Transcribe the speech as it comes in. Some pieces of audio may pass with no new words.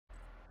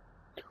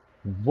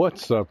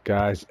What's up,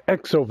 guys?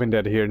 Exo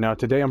Vendetta here. Now,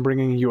 today I'm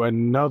bringing you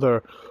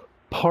another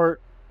part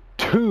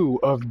 2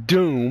 of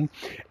Doom,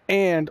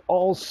 and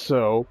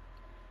also,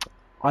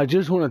 I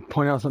just want to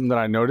point out something that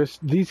I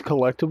noticed. These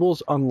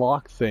collectibles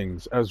unlock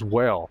things as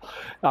well.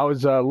 I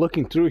was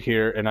looking through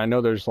here, and I know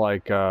there's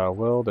like,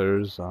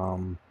 there's a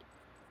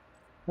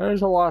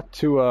lot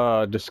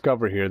to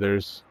discover here.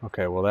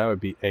 Okay, well, that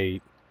would be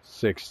 8,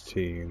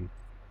 16,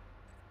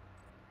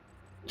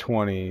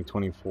 20,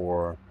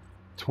 24...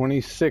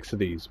 26 of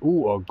these.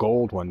 Ooh, a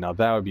gold one. Now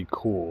that would be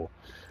cool.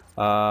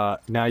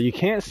 Now you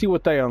can't see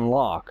what they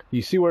unlock.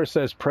 You see where it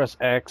says press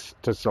X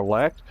to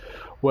select?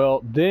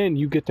 Well, then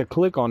you get to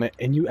click on it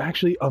and you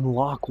actually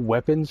unlock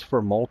weapons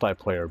for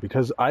multiplayer,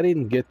 because I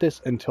didn't get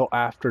this until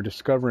after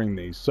discovering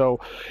these. So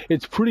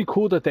it's pretty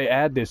cool that they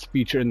add this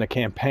feature in the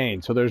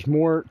campaign. So there's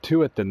more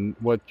to it than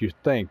what you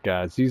think,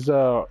 guys. These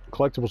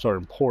collectibles are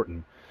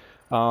important.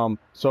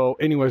 So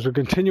anyways, we're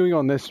continuing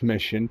on this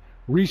mission.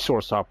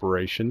 Resource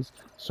operations.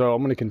 So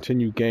I'm going to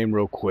continue game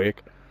real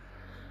quick.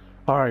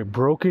 Alright,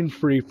 broken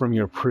free from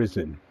your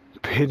prison,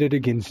 pitted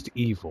against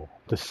evil,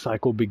 the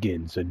cycle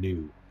begins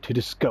anew to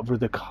discover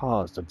the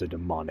cause of the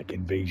demonic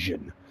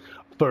invasion.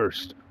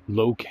 First,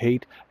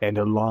 locate and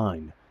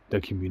align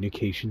the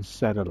communication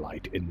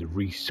satellite in the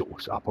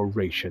resource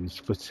operations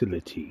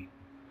facility.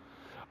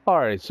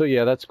 Alright, so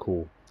yeah, that's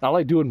cool. I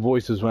like doing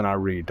voices when I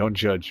read. Don't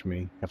judge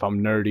me. If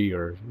I'm nerdy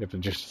or if it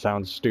just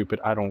sounds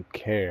stupid, I don't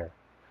care.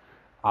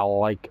 I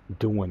like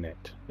doing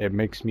it. It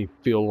makes me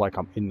feel like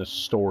I'm in the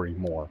story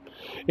more.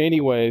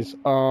 Anyways,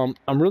 I'm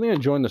really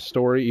enjoying the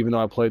story, even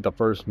though I played the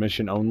first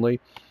mission only.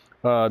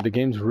 The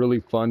game's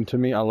really fun to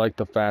me. I like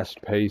the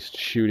fast-paced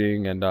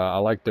shooting, and I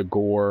like the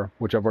gore,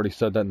 which I've already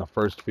said that in the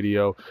first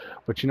video.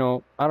 But, you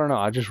know, I don't know.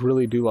 I just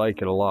really do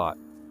like it a lot.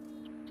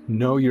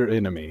 Know your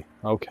enemy.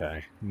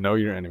 Okay, know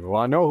your enemy.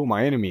 Well, I know who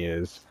my enemy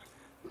is.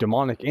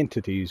 Demonic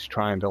entities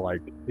trying to,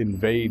 like,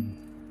 invade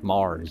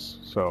Mars.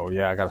 So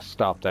yeah, I gotta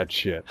stop that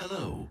shit.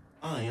 Hello,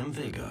 I am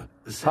Vega,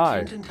 the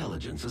sentient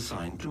intelligence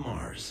assigned to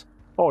Mars.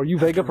 Oh, are you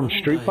Vega from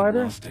Street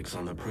Fighter?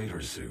 On the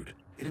Praetor suit,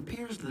 it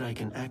appears that I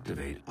can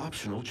activate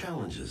optional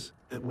challenges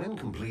that, when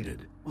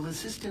completed, will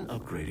assist in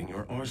upgrading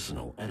your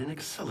arsenal at an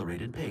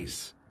accelerated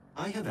pace.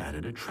 I have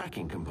added a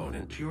tracking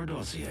component to your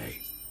dossier.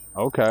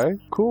 Okay,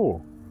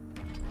 cool.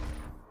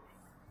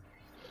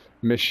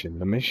 Mission.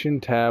 The mission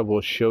tab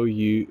will show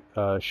you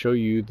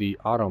the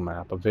auto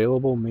map,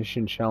 available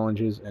mission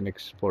challenges and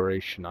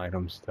exploration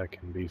items that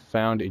can be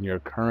found in your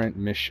current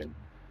mission.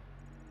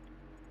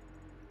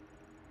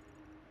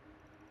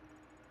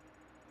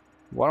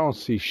 Well, I don't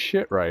see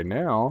shit right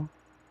now.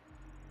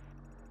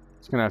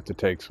 It's gonna have to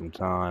take some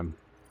time.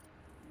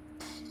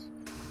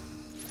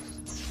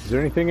 Is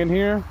there anything in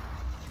here?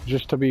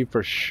 Just to be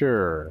for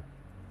sure.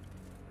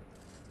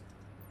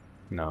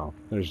 No,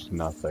 there's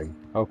nothing.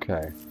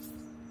 Okay.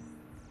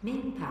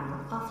 Main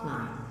power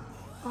offline.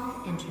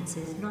 All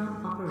entrances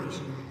not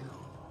operational.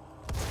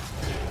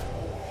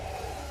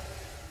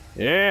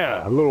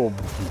 Yeah, a little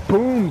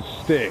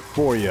boomstick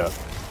for you.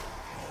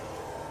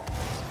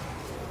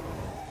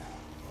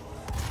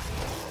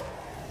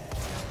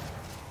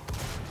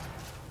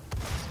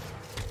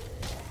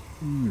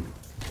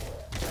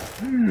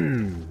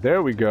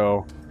 There we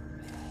go.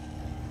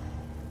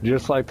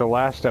 Just like the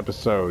last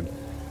episode.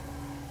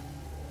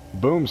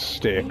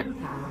 Boomstick.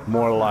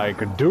 More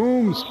like a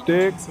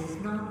doomstick.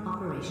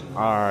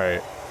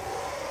 Alright.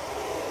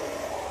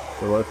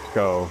 So let's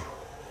go.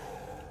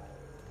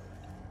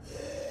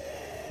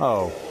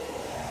 Oh.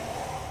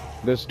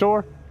 This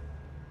door?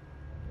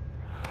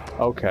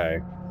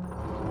 Okay.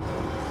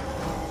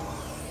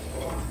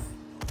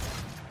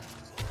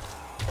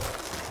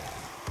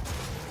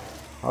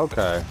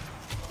 Okay.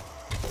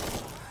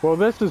 Well,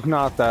 this is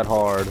not that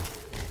hard.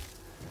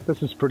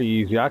 This is pretty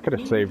easy. I could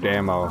have saved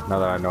ammo now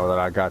that I know that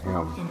I got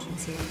him.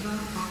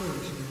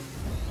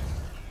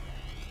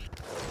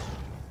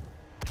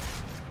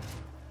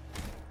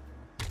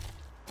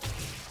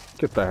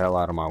 Get the hell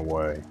out of my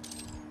way.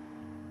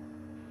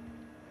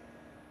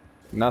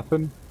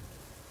 Nothing?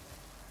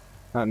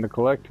 Nothing to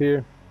collect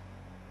here?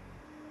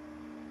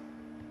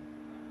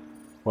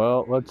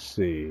 Well, let's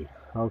see.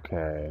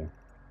 Okay.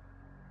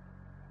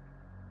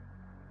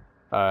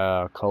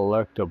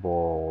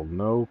 Collectible.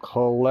 No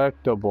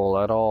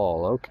collectible at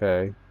all.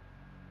 Okay.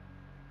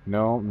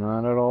 No,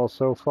 not at all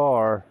so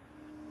far.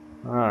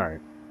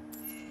 Alright.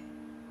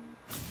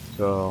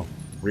 So,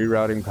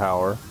 rerouting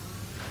power.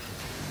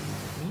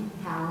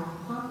 Power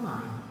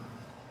online.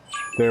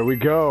 There we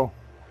go.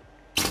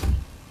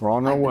 We're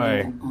on our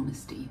way. In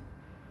honesty,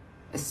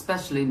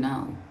 especially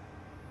now,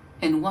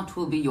 in what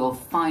will be your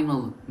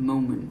final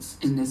moments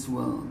in this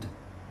world.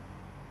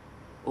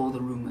 All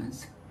the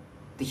rumors,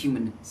 the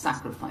human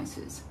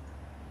sacrifices,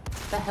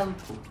 the hell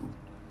portal,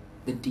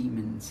 the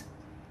demons.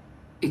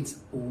 It's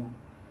all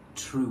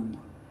true.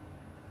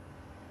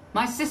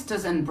 My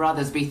sisters and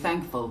brothers, be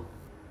thankful.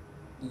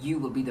 You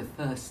will be the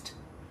first.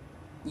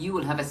 You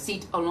will have a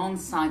seat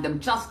alongside them,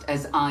 just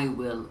as I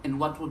will, in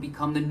what will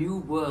become the new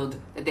world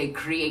that they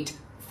create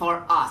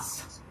for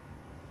us.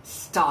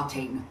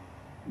 Starting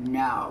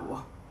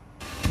now.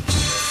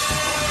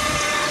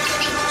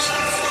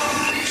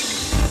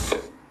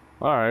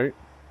 Alright.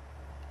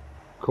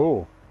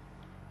 Cool.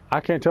 I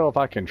can't tell if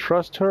I can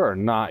trust her or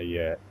not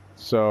yet.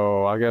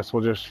 So I guess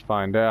we'll just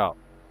find out.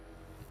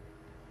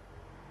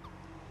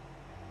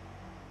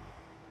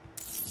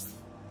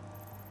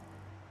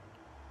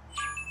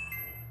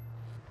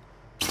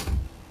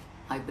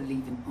 I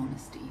believe in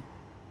honesty,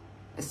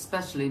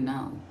 especially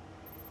now,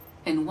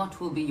 in what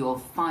will be your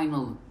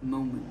final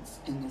moments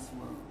in this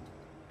world.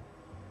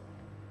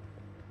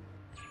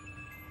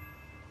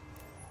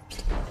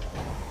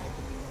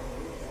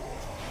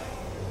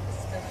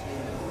 Especially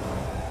now,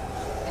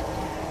 in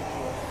what will be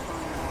your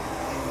final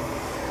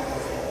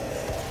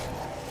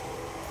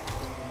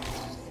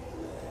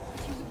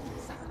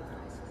moments.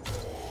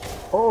 Sacrifices.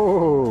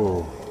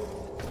 Oh!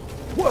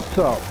 What's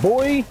up,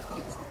 boy?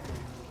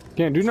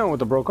 Can't do nothing with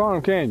the broke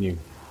arm, can you?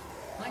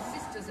 My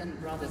sisters and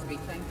brothers be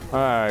thankful.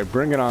 Alright,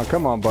 bring it on.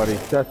 Come on, buddy.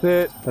 That's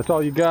it? That's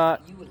all you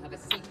got? You will have a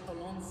seat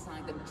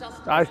alongside them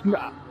just I- as I will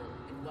in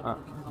what will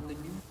become the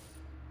new.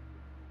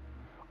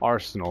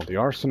 Arsenal. The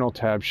Arsenal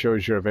tab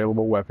shows your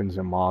available weapons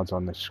and mods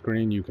on the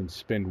screen. You can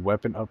spend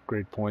weapon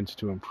upgrade points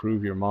to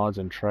improve your mods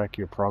and track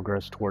your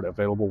progress toward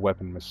available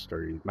weapon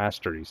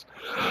masteries.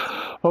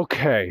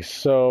 Okay,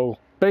 so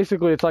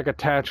basically it's like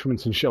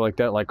attachments and shit like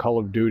that, like Call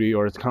of Duty,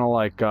 or it's kind of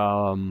like,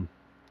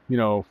 you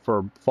know,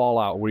 for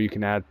Fallout where you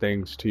can add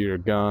things to your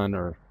gun,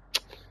 or...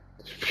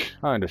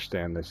 I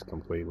understand this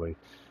completely.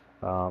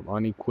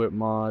 Unequip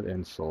mod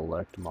and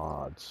select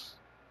mods.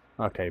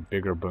 Okay,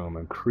 bigger boom.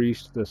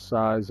 Increase the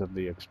size of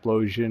the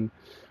explosion.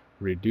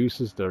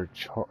 Reduces the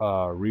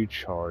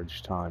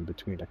recharge time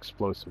between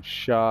explosive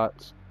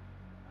shots.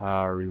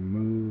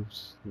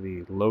 Removes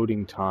the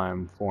loading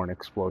time for an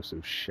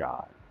explosive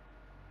shot.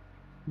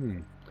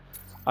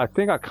 I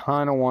think I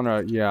kind of want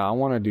to, yeah, I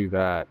want to do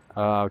that.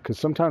 Because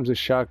sometimes the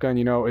shotgun,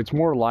 you know, it's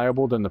more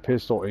reliable than the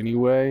pistol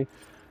anyway.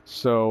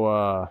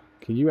 So,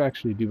 can you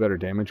actually do better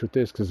damage with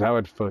this? Because that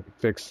would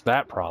fix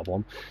that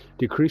problem.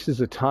 Decreases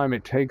the time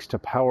it takes to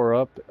power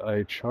up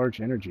a charged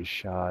energy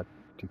shot.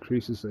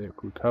 Decreases the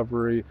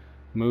recovery.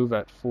 Move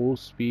at full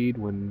speed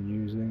when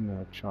using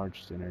a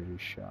charged energy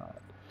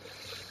shot.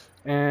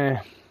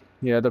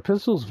 Yeah, the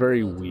pistol's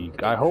very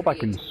weak. I hope I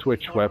can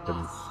switch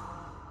weapons.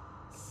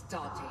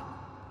 Starting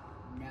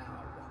now.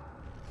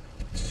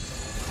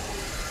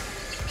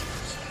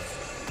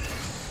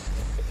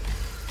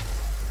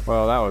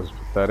 Well, that was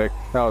pathetic.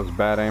 That was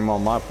bad aim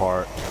on my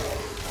part.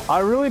 I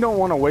really don't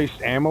want to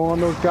waste ammo on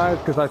those guys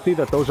because I see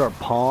that those are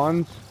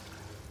pawns.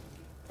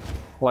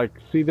 Like,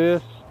 see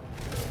this?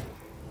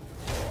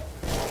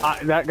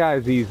 That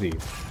guy's easy.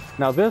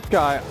 Now this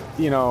guy,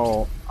 you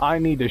know, I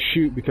need to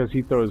shoot because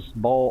he throws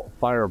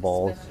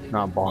fireballs,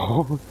 not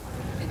balls.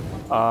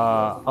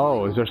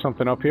 Oh, is there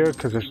something up here?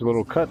 Because there's a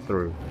little cut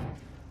through.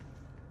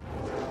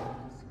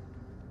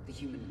 The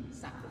human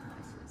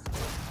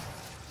sacrifices.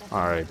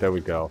 Alright, there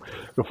we go.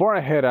 Before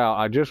I head out,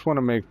 I just want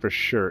to make for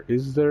sure.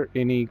 Is there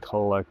any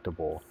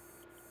collectible?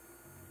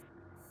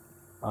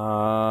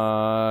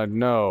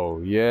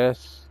 No.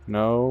 Yes.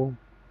 No.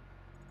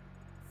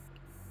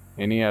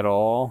 Any at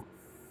all?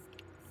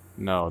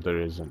 No, there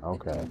isn't.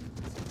 Okay.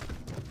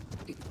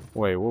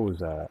 Wait, what was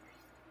that?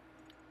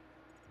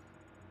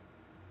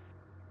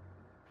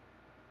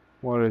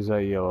 What is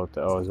that yellow?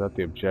 Oh, is that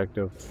the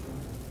objective?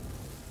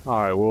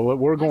 Alright, well,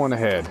 we're going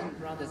ahead.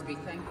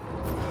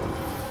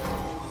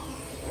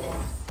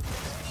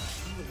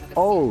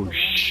 Oh,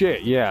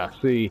 shit, yeah,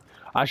 see,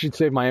 I should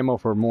save my ammo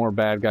for more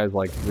bad guys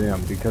like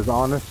them, because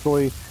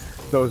honestly,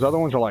 those other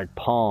ones are like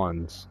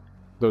pawns.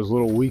 Those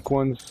little weak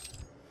ones.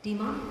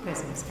 Demonic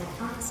presence at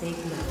unsafe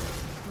level.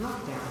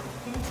 Lockdown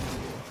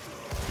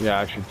indicated. Yeah,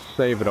 I should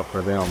save it up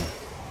for them.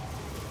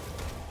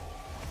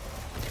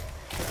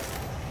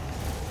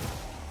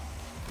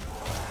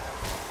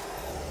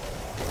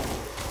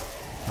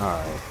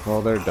 Alright,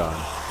 well, they're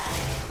done.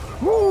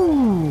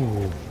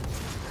 Woo!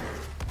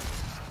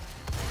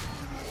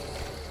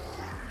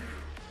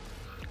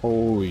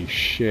 Holy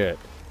shit.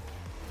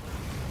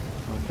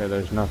 Okay,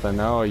 there's nothing.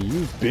 Oh,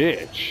 you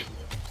bitch.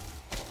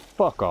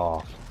 Fuck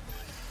off.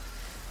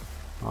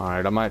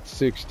 Alright, I'm at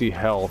 60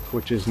 health,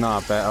 which is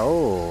not bad.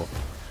 Oh.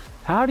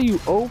 How do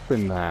you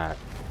open that?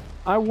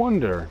 I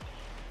wonder.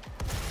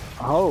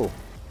 Oh.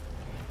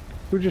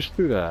 Who just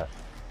threw that?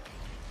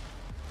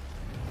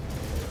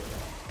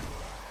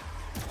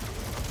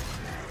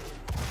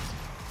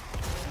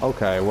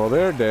 Okay, well,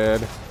 they're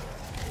dead.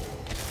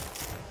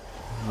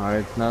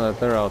 Alright, now that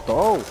they're out the...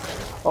 Oh!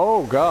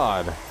 Oh,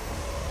 God!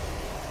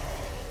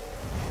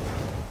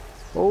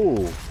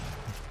 Oh!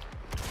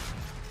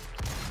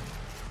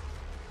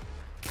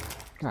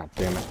 God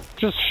damn it.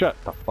 Just shut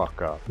the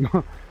fuck up.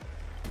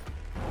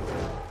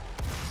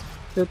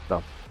 Get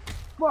the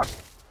fuck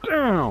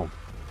down!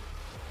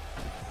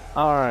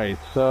 Alright,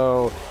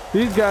 so...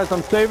 These guys,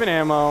 I'm saving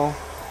ammo.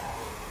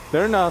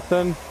 They're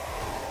nothing.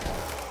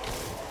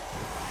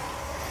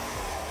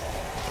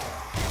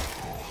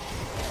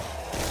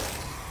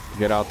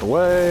 Get out the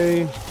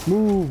way.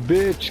 Move,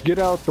 bitch. Get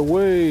out the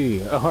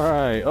way.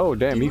 Alright. Oh,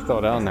 damn. He fell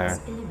down there.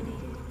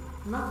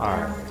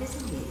 Alright.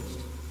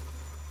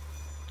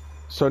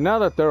 So now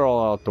that they're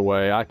all out the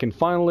way, I can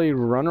finally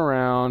run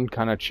around,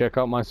 kind of check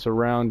out my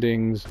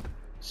surroundings,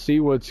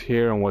 see what's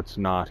here and what's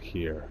not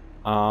here.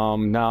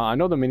 Now, I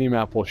know the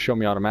minimap will show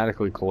me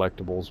automatically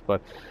collectibles, but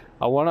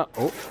I want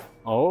to...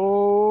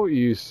 Oh,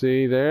 you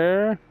see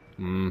there?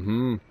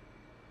 Mm-hmm.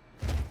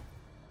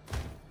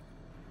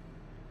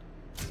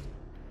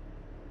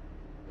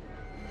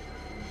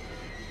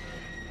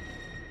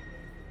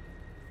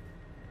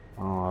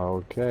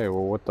 Okay,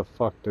 well, what the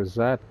fuck does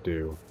that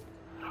do?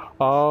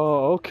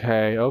 Oh,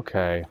 okay. Well,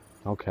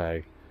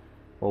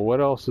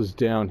 what else is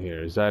down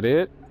here? Is that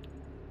it?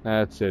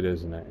 That's it,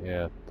 isn't it?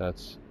 Yeah,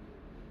 that's...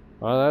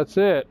 Well, that's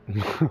it.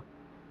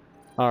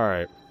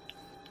 Alright.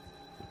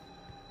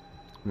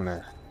 I'm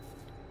gonna...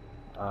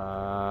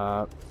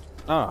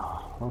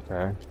 Oh,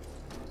 okay.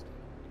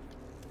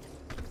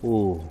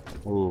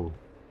 Ooh.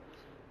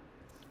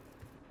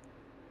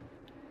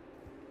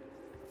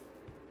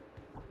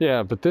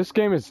 Yeah, but this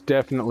game is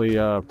definitely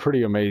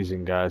pretty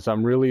amazing, guys.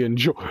 I'm really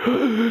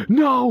enjoying...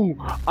 No!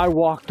 I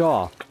walked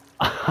off.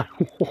 I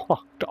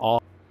walked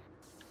off.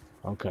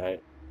 Okay.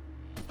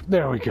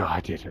 There we go, I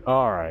did it.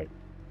 Alright.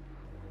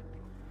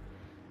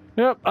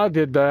 Yep, I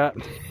did that.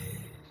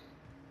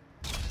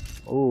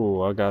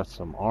 Oh, I got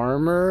some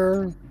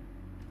armor.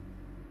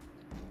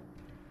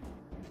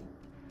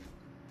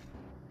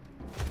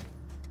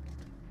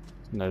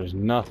 There's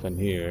nothing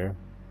here.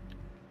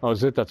 Oh,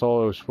 is it? That's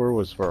all it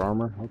was for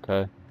armor?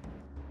 Okay.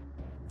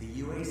 The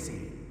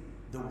UAC.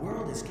 The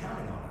world is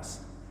counting on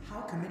us.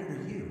 How committed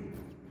are you?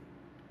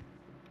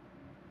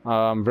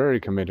 I'm very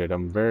committed.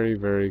 I'm very,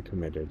 very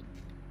committed.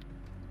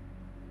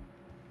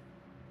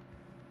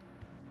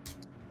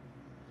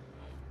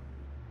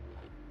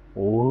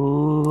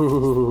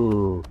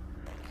 Ooh.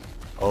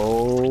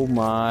 Oh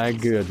my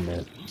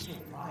goodness.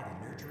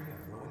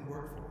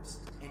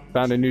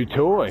 Found a new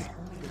toy.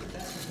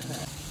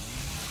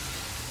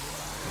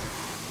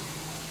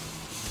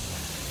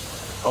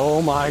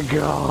 Oh my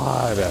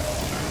god.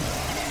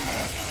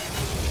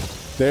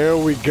 There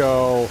we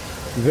go.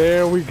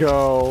 There we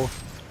go.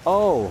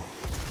 Oh.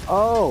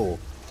 Oh.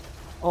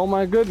 Oh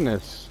my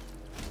goodness.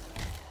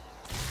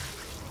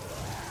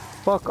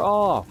 Fuck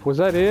off. Was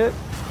that it?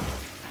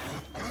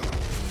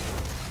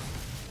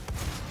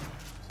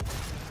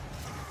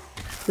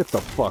 Get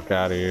the fuck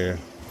out of here.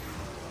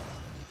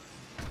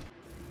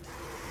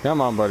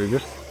 Come on, buddy.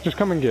 Just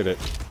come and get it.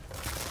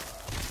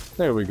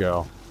 There we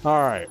go.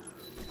 Alright.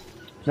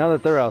 Now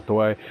that they're out the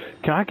way,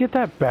 can I get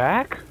that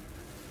back?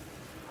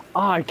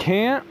 Oh, I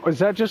can't? Is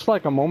that just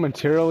like a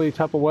momentarily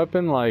type of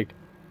weapon? Like...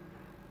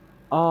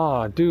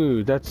 Ah,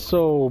 dude, that's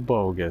so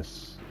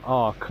bogus.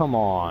 Oh, come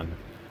on.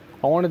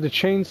 I wanted to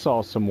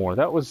chainsaw some more.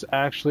 That was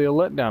actually a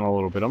letdown a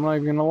little bit. I'm not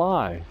even gonna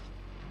lie.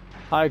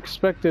 I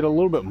expected a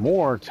little bit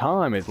more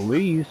time, at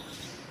least.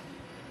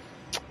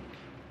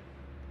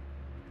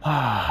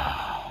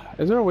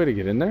 Is there a way to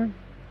get in there?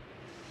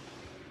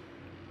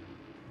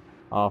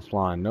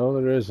 Offline. No,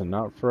 there isn't.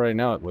 Not for right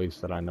now, at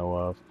least, that I know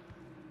of.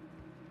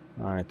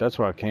 Alright, that's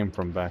where I came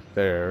from back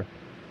there.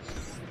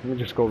 Let me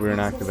just go over here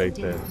and activate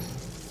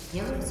this.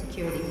 Yellow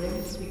security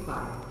clearance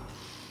required.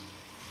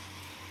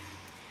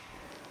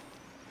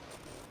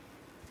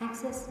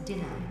 Access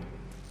denied.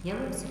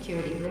 Yellow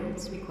security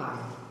clearance required.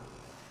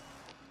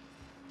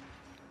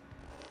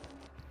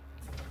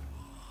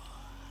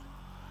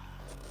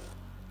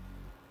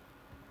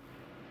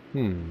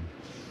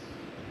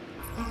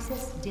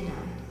 Access denied.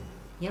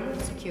 Yellow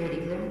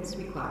security clearance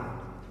required.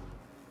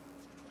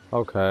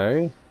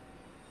 Okay.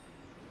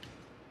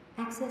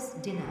 Access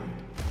denied.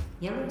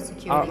 Yellow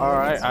security clearance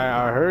alright,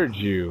 I heard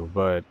you,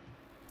 but...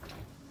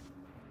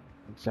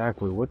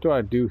 Exactly, what do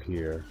I do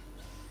here?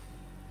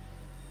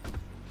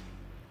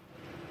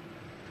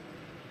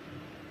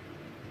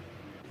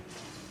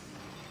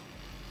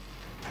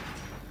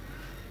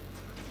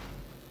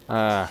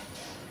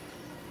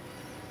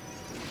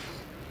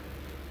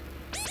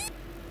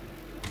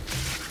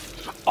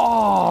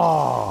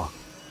 Oh!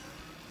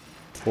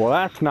 Well,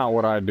 that's not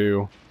what I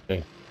do.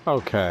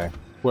 Okay.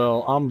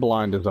 Well, I'm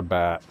blind as a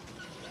bat.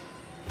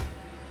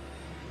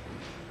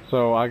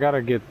 So, I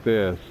gotta get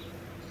this.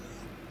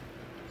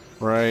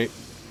 Right?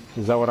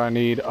 Is that what I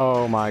need?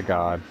 Oh my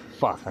god.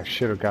 Fuck, I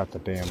should have got the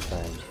damn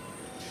thing.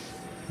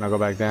 Can I go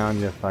back down?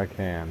 Yes, I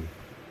can.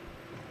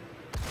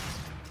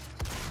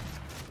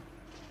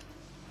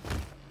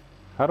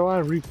 How do I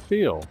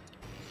refill?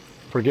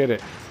 Forget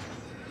it.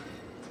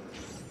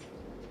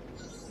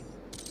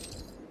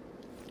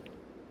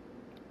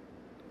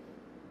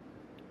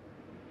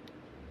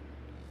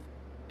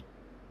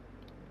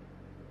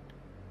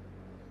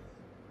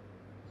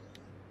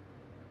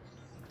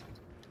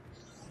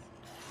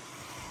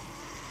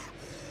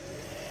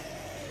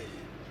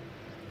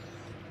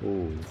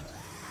 Ooh.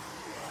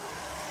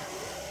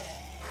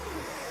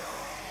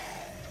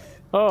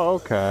 Oh,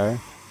 okay.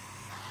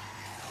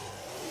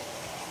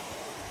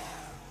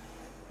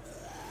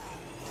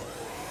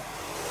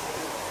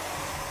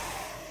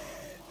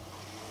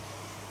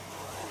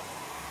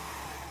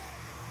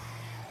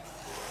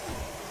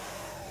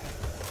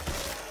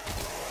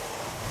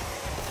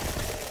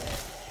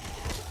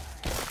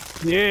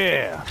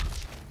 Yeah.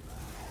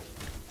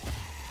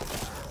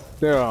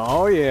 There.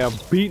 Oh yeah,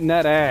 beating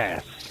that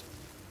ass.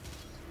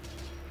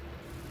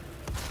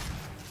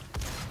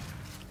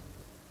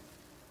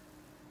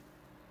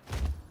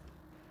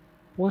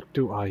 What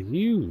do I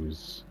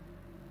use?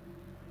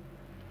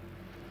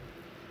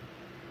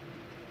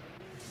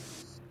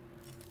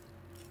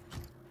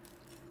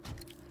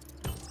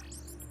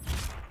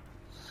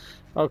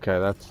 Okay,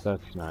 that's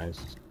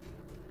nice.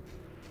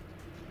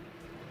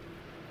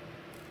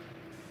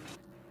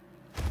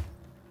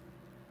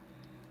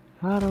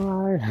 How do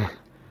I...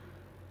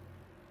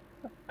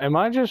 Am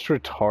I just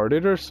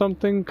retarded or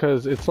something?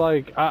 Because it's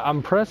like,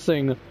 I'm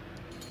pressing...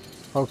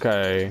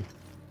 Okay.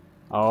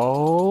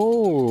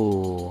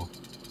 Oh.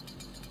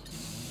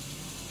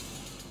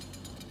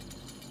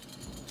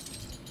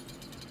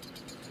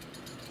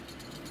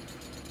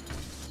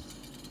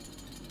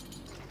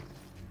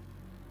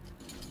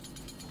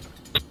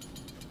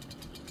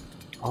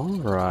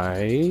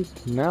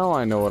 Alright. Now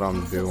I know what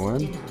I'm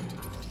doing.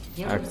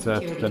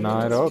 Access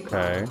denied.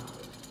 Okay.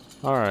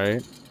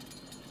 Alright.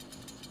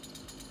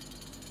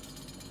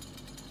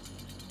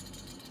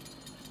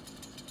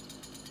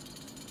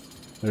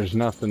 There's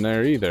nothing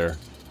there either.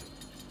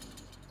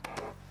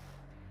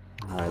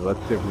 Alright, let's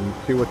see if we can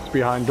see what's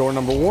behind door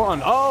number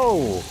 1.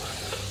 Oh!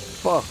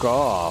 Fuck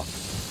off.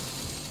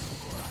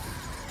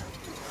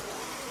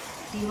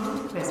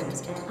 Demonic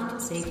presence at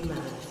unsafe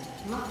levels.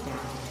 Lockdown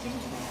in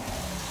effect.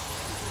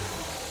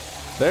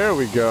 There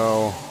we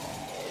go.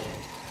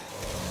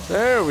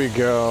 There we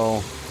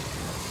go.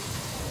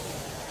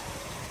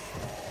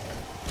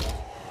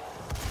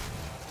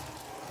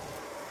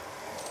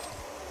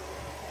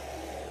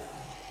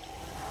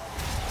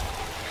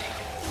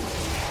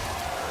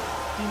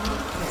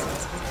 Demonic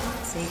presence at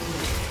unsafe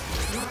levels.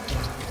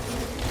 Lockdown in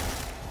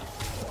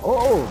effect.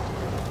 Oh!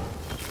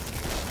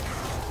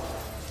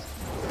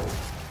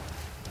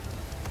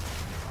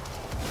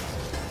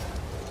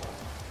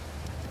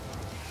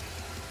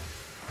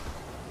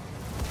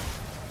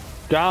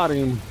 Got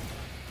him.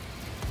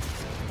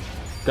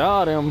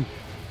 Got him.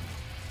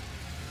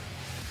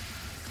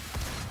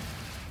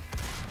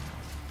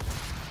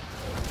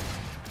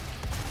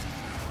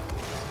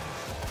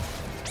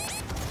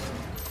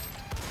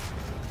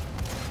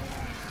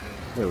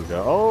 There we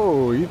go.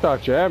 Oh, you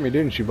thought you had me,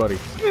 didn't you, buddy?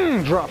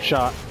 Drop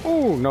shot.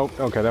 Oh, nope.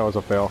 Okay, that was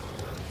a fail.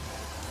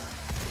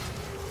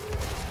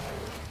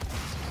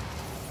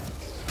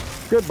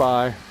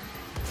 Goodbye.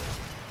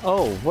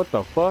 Oh, what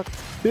the fuck?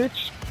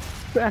 Bitch,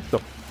 back the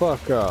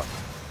fuck up.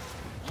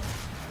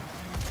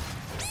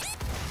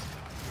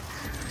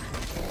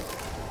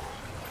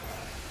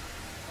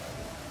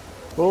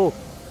 Oh,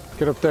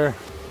 get up there.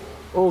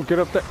 Oh, get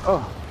up there.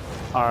 Oh,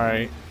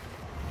 alright.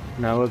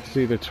 Now let's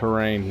see the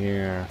terrain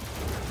here.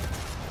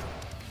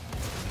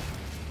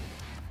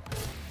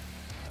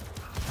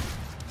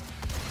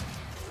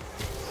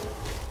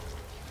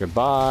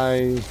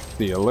 Goodbye.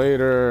 See you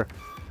later.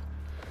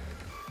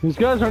 These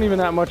guys aren't even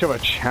that much of a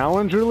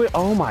challenge, really.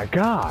 Oh my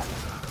god.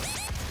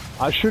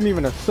 I shouldn't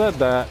even have said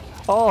that.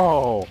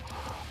 Oh.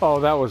 Oh,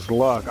 that was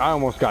luck. I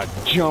almost got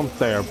jumped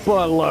there.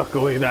 But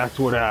luckily, that's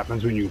what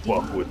happens when you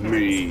fuck with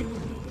me.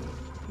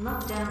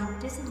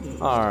 Lockdown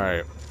disengaged.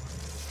 Alright.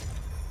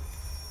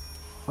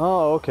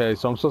 Oh, okay.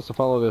 So I'm supposed to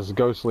follow this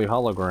ghostly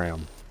hologram.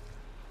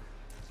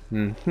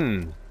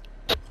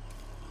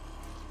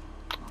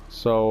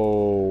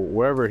 So,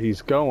 wherever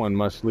he's going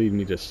must lead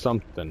me to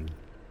something.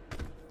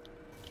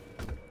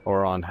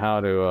 Or on how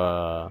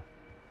to,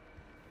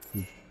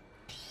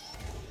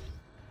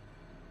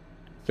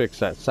 fix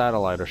that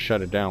satellite or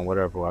shut it down,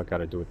 whatever I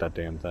gotta do with that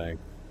damn thing.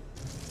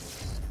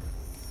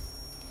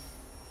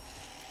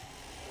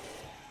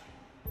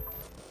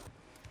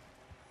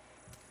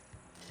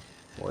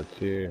 What's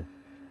here?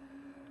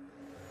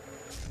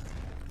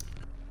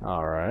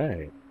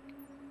 Alright.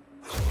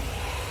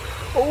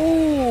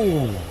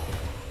 Oh!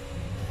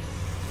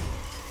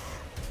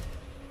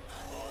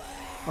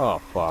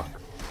 Oh, fuck.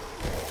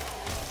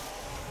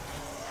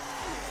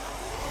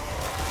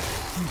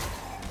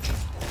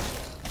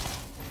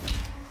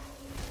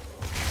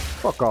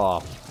 Fuck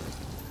off.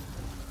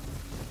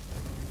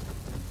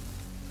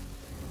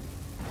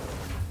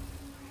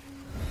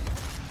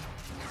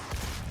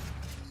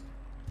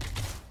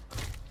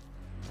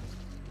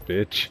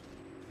 Bitch.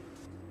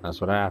 That's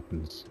what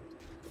happens.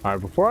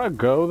 Alright, before I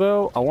go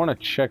though, I wanna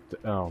check the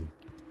I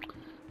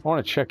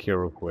wanna check here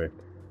real quick.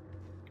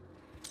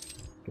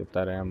 Get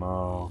that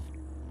ammo.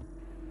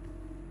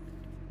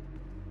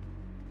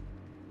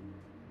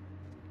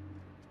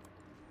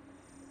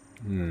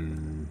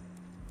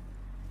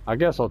 I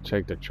guess I'll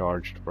take the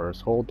charged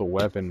first. Hold the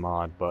weapon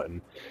mod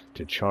button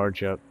to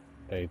charge up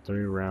a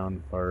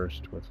 3-round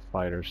burst with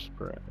tighter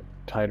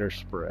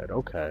spread.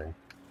 Okay.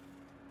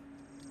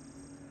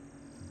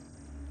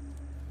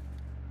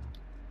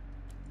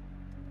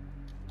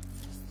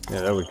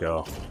 Yeah, there we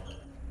go.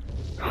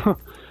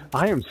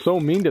 I am so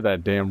mean to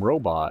that damn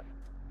robot.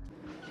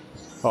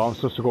 Oh, I'm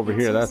supposed to go over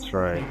here, that's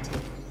right.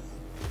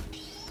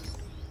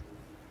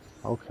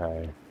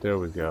 Okay, there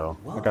we go.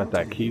 I got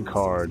that key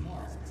card.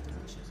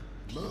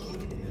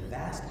 Located in the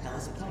vast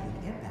Ellis-Planet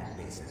impact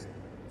basin,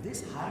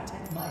 this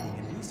high-tech mining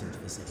and research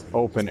facility...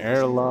 Open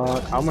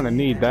airlock. I'm gonna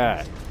need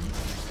that.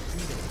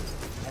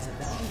 ...as a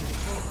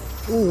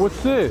valuable Ooh,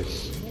 what's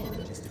this? more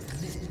than just a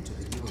commitment to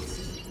the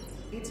UAC.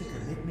 It's a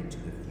commitment to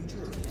the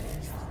future of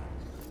mankind.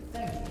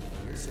 Thank you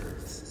for your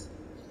service.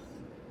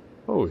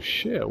 Oh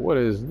shit, what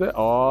is that?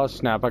 Oh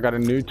snap, I got a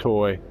new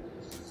toy.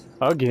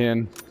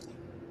 Again.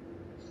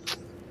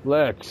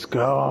 Let's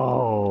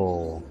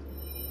go.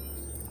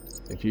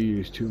 If you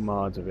use 2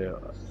 mods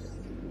available.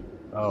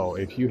 Oh,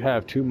 if you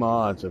have 2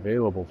 mods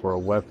available for a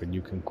weapon,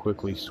 you can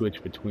quickly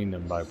switch between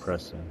them by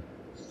pressing.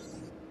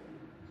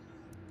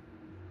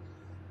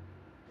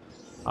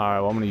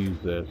 Alright, well, I'm gonna use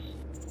this.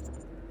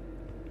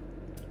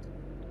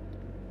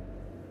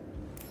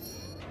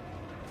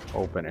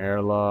 Open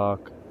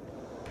airlock.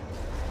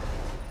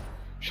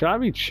 Should I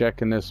be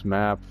checking this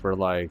map for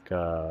like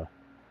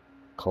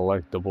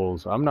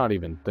collectibles? I'm not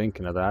even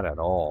thinking of that at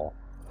all.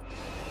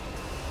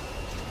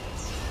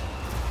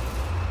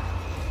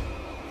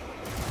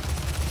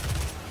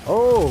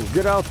 Oh,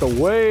 get out the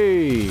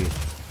way!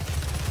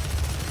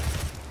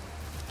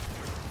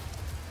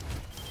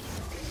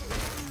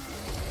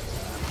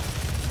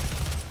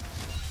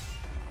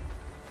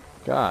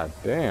 God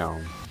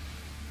damn.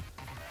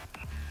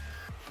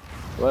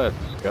 Let's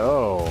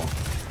go.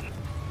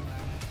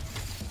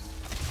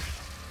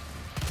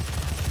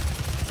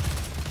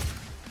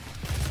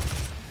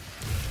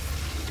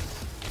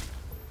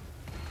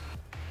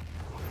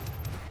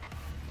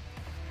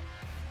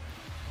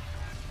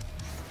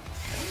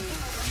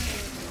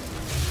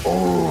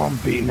 Oh, I'm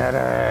beating that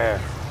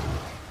ass.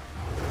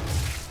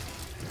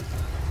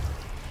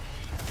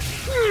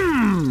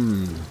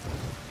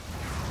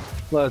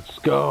 Let's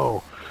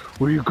go.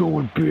 Where you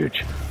going,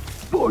 bitch?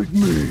 Fight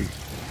me.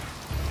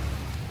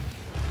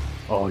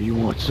 Oh, you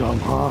want some,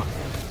 huh?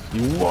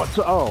 You want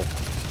some? Oh.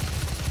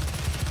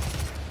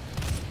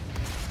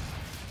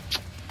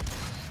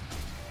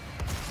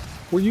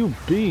 Will you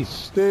be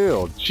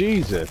still?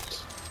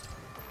 Jesus.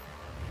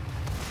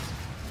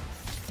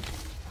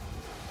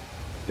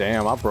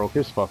 Damn, I broke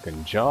his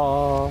fucking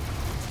jaw.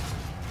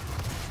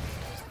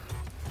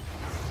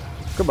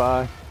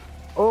 Goodbye.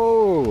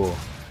 Oh.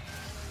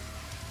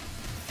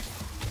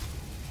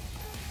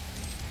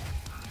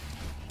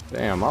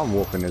 Damn, I'm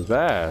whooping his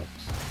ass.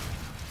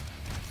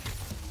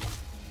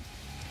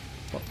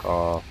 Fuck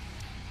off.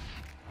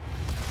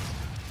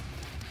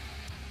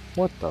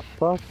 What the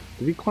fuck?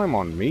 Did he climb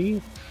on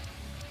me?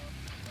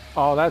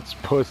 Oh, that's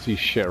pussy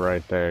shit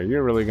right there.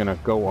 You're really gonna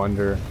go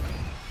under.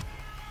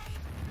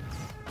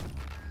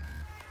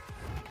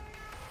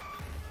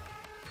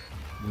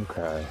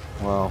 Okay,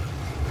 well.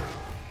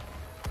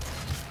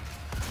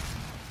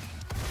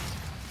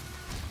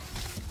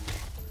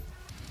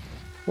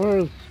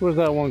 Where's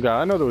that one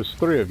guy? I know there was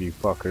 3 of you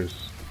fuckers.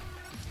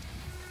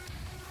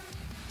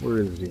 Where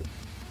is he?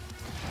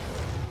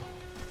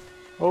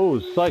 Oh,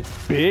 psych,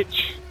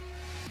 bitch!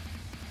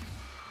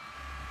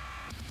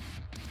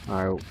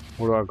 Alright,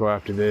 where do I go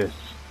after this?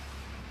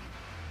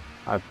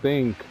 I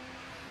think...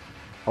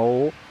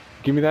 Oh,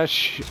 give me that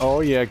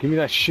oh yeah, give me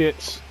that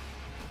shit!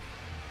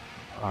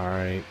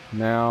 Alright,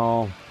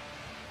 now...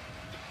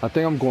 I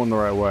think I'm going the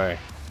right way.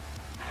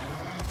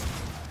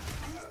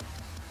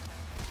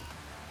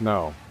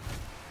 No.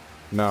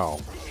 No.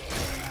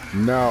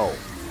 No.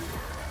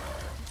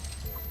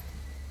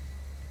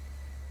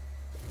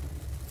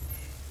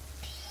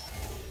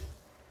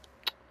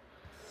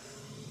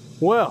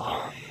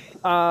 Well,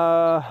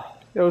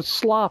 it was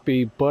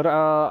sloppy, but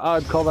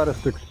I'd call that a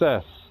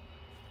success.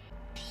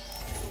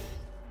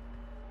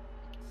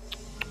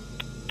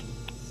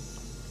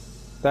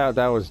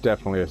 That was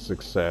definitely a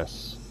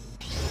success.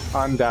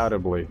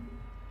 Undoubtedly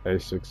a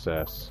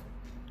success.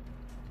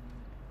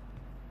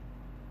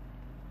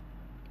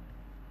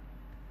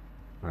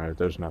 Alright,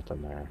 there's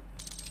nothing there.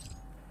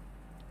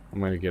 I'm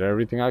gonna get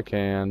everything I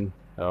can.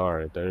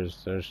 Alright,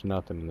 there's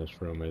nothing in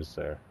this room, is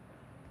there?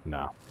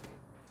 No.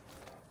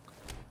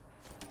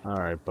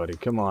 Alright, buddy,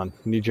 come on.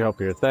 Need your help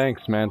here.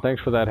 Thanks, man.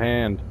 Thanks for that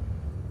hand.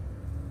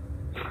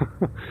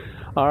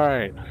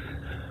 Alright.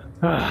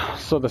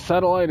 So the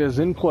satellite is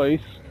in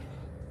place.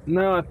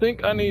 Now I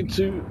think I need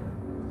to...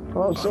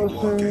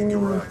 Unlocking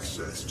your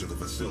access to the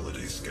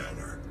facility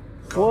scanner.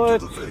 Come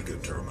What? to the Vega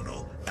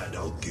terminal, and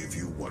I'll give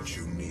you what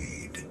you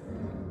need.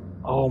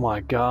 Oh my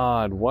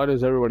god, why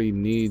does everybody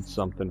need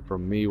something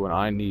from me when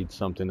I need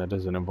something that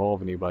doesn't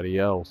involve anybody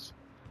else?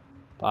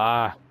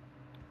 Ah.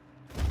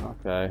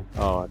 Okay.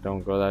 Oh,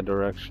 don't go that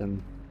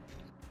direction.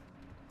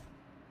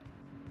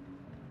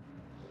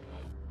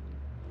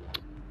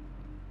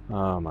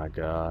 Oh my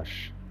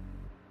gosh.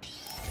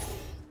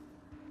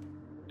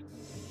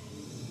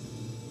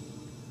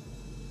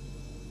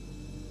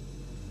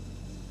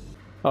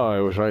 Oh,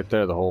 it was right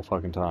there the whole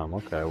fucking time.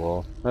 Okay,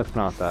 well, that's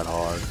not that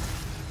hard.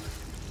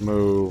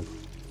 Move.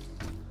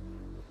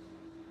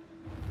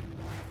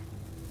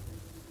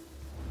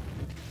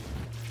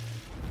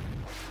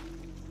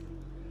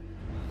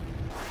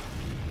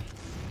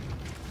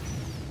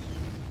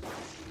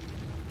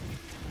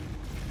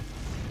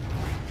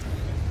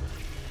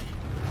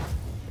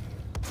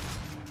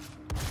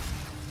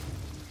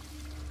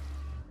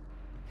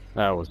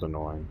 That was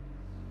annoying.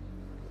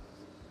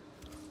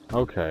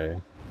 Okay.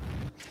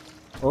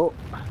 Oh.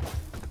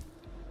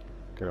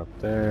 Get up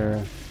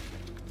there.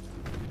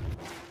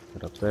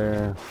 Get up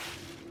there.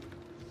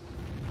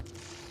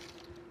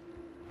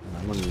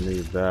 I'm gonna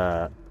need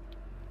that.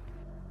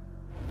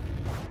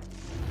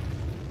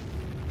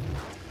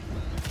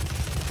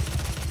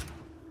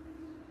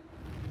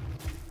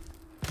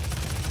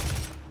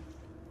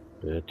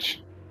 Bitch.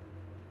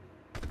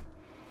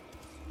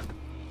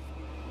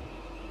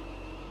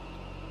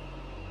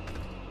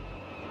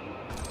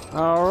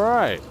 All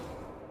right.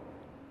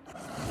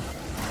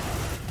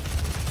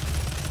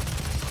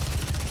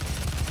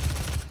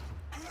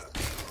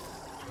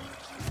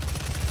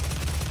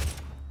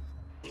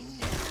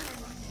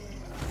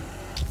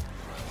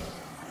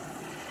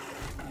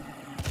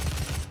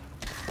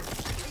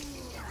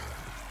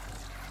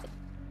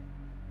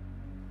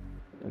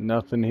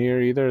 Nothing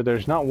here either.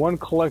 There's not one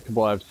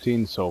collectible I've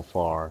seen so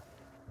far.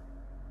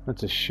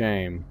 That's a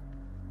shame.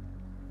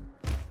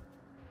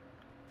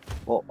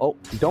 Well, oh,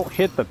 don't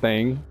hit the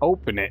thing.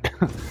 Open it.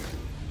 There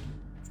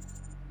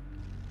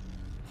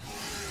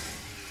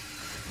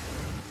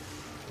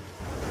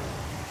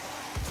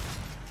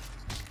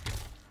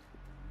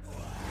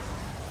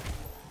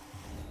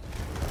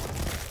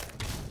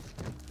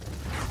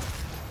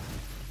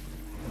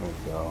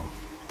we go.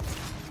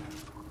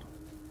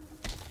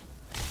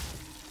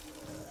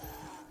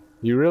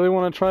 You really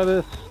want to try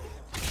this?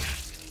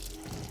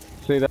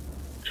 Say that.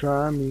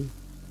 Try me.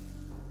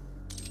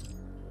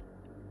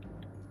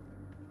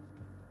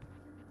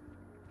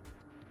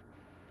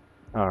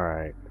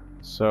 Alright.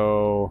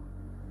 So,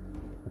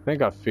 I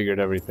think I figured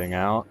everything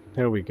out.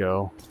 Here we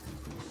go.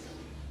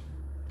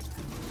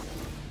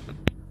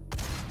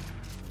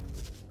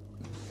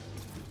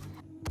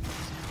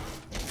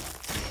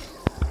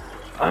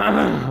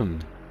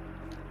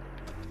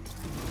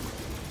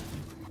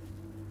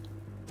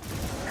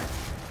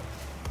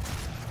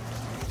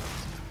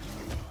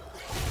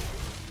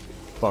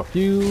 Fuck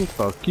you,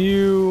 fuck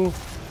you.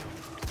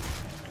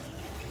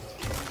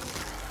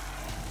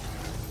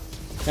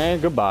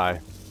 And goodbye.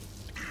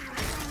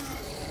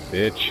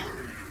 Bitch.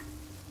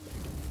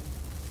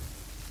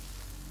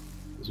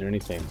 Is there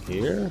anything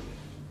here?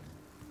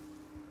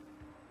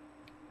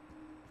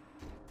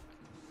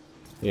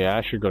 Yeah,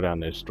 I should go down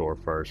this door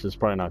first. It's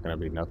probably not going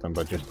to be nothing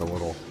but just a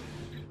little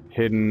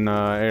hidden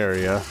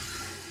area.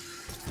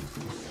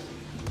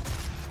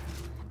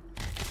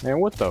 Man,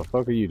 what the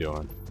fuck are you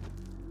doing?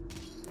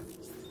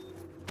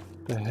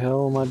 The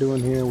hell am I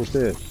doing here with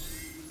this?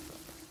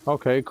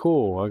 Okay,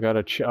 cool. I got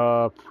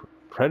a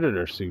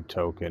predator suit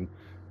token.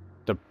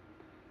 The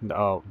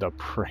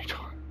predator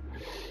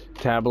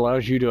tab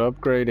allows you to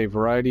upgrade a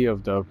variety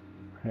of the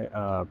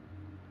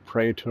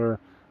predator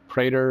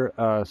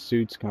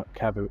suits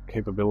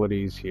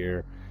capabilities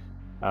here.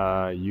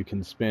 You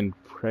can spend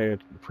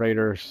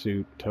predator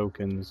suit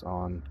tokens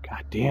on.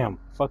 Goddamn!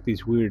 Fuck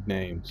these weird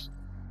names.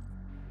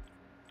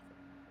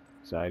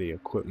 Anxiety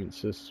equipment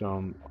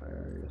system.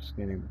 Where you're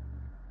scanning.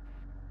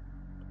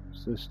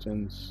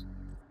 Resistance,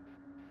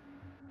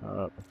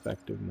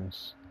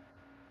 effectiveness.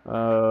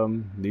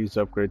 These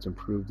upgrades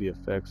improve the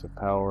effects of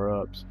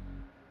power-ups.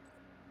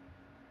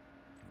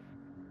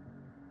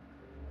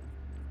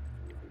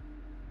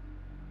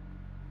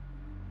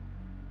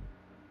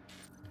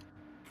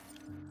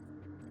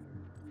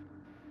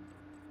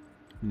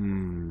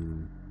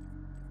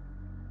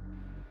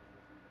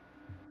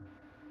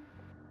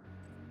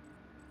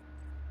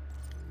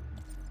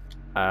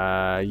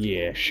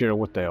 Yeah, sure,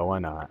 what the hell, why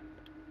not?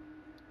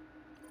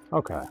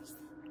 Okay.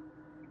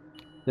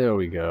 There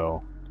we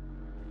go.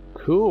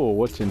 Cool,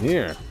 what's in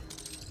here?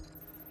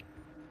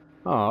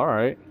 Oh,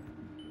 alright.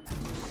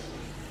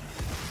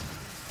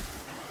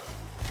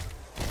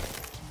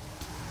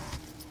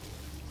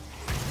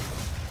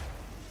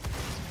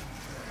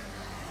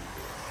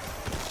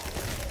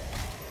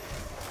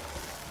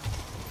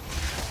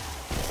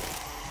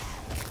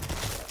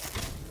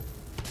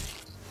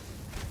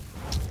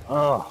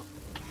 Oh.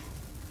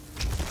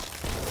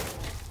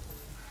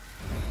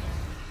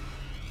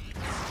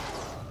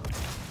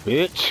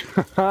 Bitch.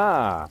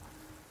 Haha.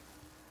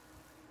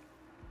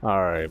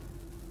 Alright.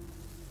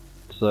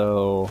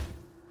 So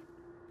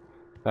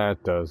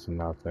that does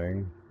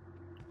nothing.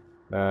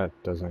 That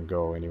doesn't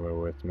go anywhere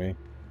with me.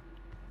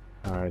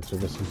 Alright, so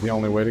this is the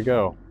only way to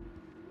go.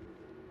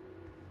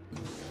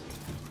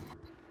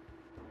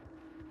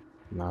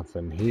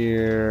 Nothing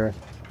here.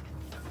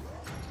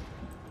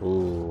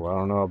 Ooh, I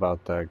don't know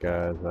about that,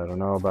 guys. I don't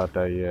know about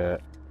that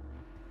yet.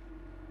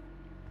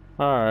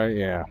 Alright,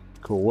 yeah.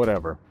 Cool,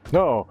 whatever.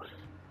 No!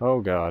 Oh,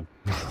 God.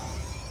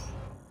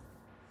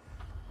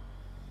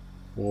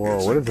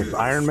 Whoa, what is this?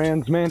 Iron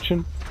Man's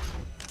mansion?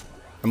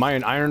 Am I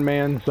in Iron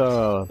Man's,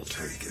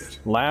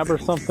 lab or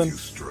something? Give you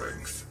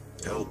strength,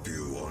 help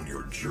you on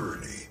your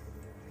journey,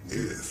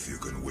 if you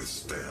can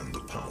withstand the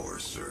power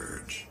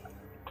surge.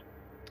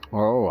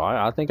 Oh,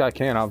 I think I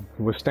can. I've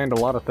withstand a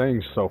lot of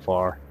things so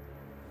far.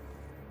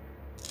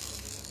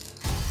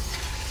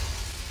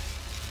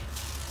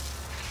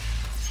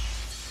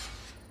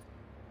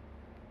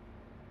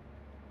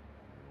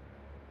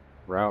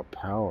 Route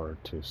power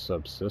to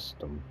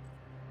subsystem.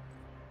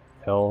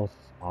 Health,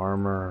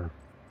 armor,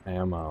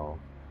 ammo.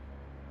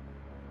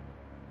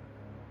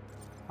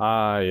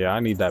 Yeah, I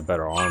need that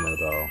better armor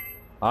though.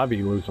 I'll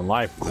be losing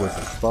life quick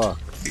as fuck.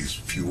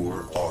 Is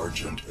pure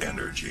Argent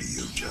energy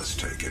you've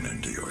just taken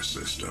into your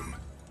system.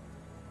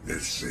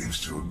 It seems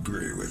to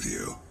agree with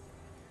you.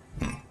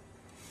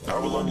 I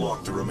will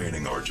unlock the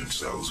remaining Argent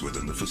cells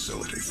within the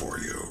facility for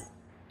you.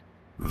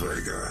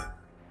 Vega,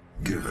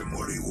 give him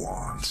what he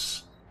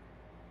wants.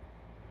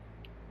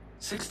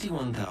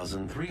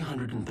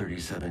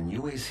 61,337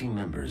 UAC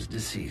members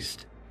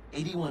deceased.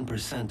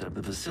 81% of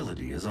the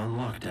facility is on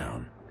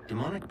lockdown.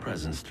 Demonic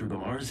presence through the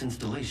Mars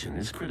installation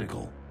is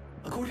critical.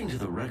 According to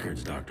the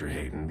records, Dr.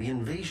 Hayden, the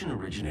invasion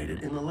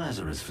originated in the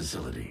Lazarus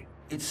facility.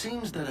 It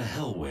seems that a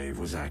hell wave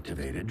was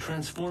activated,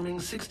 transforming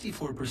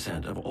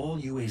 64% of all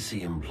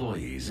UAC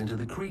employees into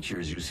the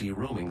creatures you see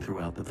roaming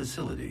throughout the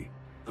facility.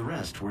 The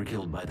rest were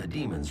killed by the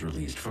demons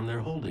released from their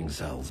holding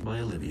cells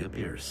by Olivia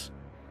Pierce.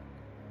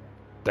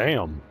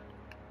 Damn.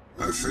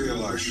 I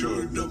feel I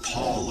should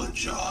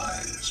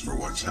apologize for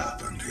what's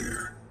happened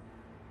here.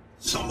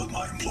 Some of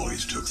my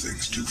employees took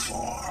things too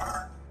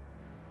far.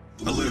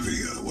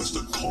 Olivia was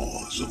the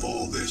cause of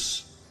all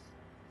this,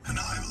 and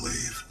I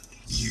believe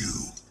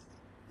you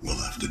will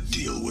have to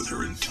deal with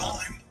her in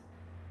time.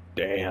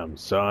 Damn,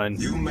 son.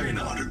 You may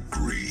not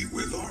agree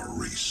with our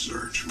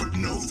research, but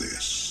know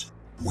this.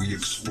 We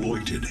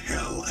exploited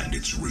Hell and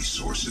its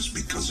resources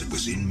because it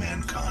was in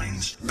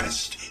mankind's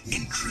best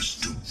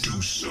interest to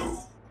do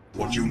so.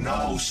 What you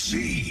now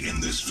see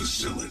in this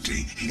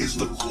facility is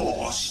the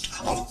cost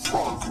of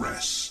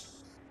progress.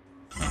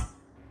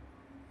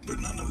 But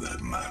none of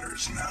that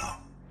matters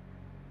now.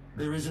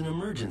 There is an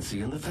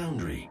emergency in the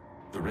foundry.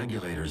 The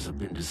regulators have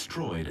been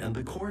destroyed and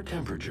the core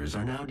temperatures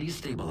are now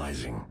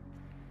destabilizing.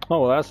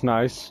 Oh, well, that's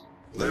nice.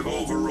 They've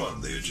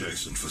overrun the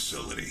adjacent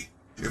facility.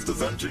 If the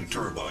venting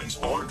turbines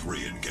aren't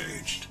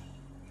re-engaged,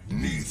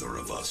 neither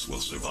of us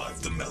will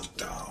survive the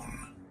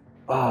meltdown.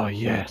 Oh,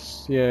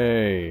 yes.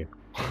 Yay.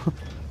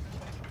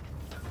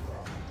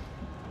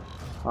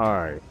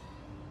 Alright.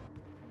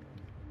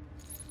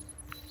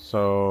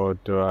 So,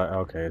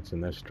 okay, it's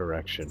in this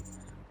direction.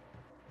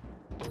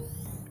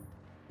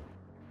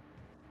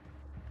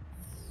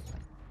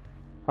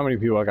 How many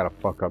people I gotta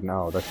fuck up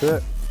now? That's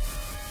it?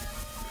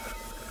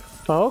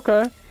 Oh,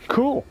 okay.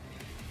 Cool.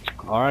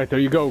 Alright, there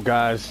you go,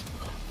 guys.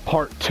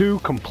 Part 2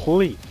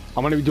 complete.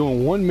 I'm gonna be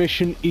doing one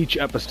mission each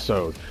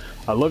episode.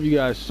 I love you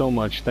guys so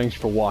much. Thanks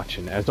for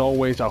watching. As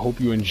always, I hope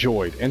you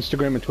enjoyed.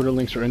 Instagram and Twitter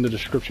links are in the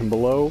description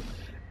below.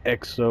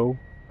 EXO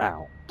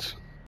out.